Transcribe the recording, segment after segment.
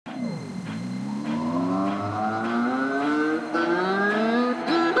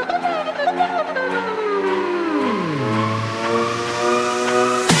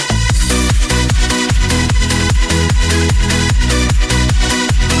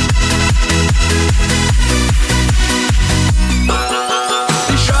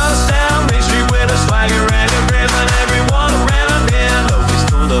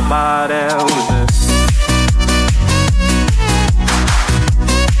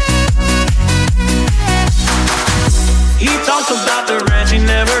about the ranch he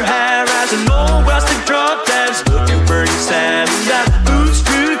never had. Rides an old rustic truck that's looking pretty sad. He's got boots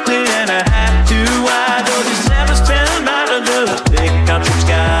too clean and a hat too wide. Though he's never spent a night under the big country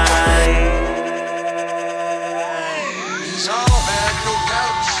sky. He's all had no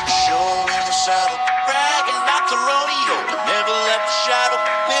doubts, show in the saddle, bragging about the rodeo, but never left the shadow.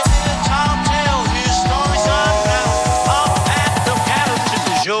 Living in a tall tale, his stories unfound. All had no cattle, just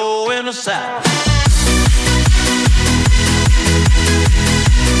a show in the saddle.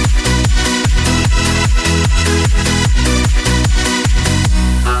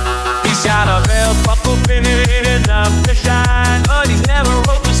 Got a belt buckle pinning and up to shine, but he's never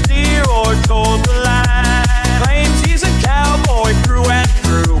roped a steer or told the line. Claims he's a cowboy through and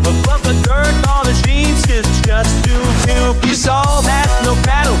through, but love the dirt on the jeans, it's just too few. He's all that, no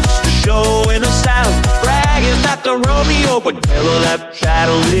cattle, just a show in a saddle, bragging about the rodeo, but never left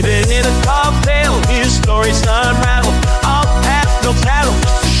shadow. Living in a cocktail, his stories unraveled. All that, no cattle,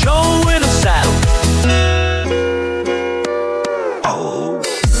 just a show in a saddle.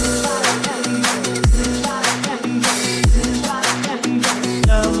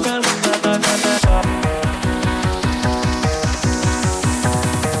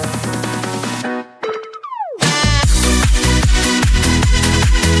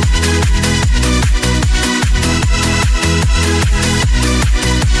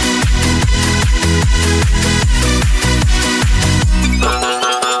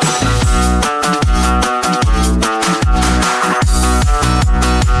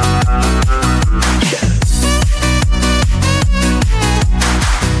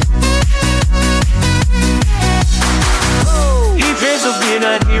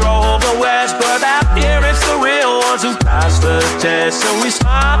 So we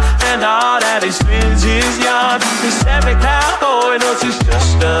smile and all that he spins his yarn. He's every cowboy knows he's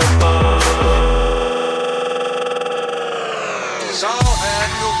just a bug. He's all had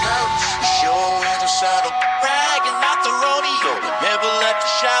no doubts, show in the saddle, bragging about the rodeo, but never left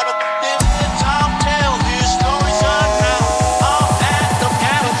the shadow. Living in a tall tale, his stories unfound. All had no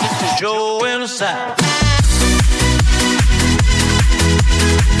cattle, just a show in the saddle.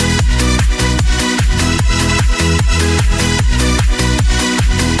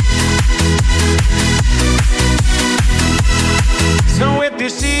 So if you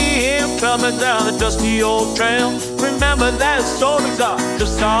see him coming down the dusty old trail, remember that stories are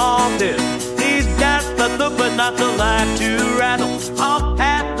just all there. He's got the look but not the life to rattle. All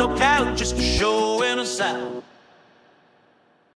hat, no cattle, just a show in a saddle.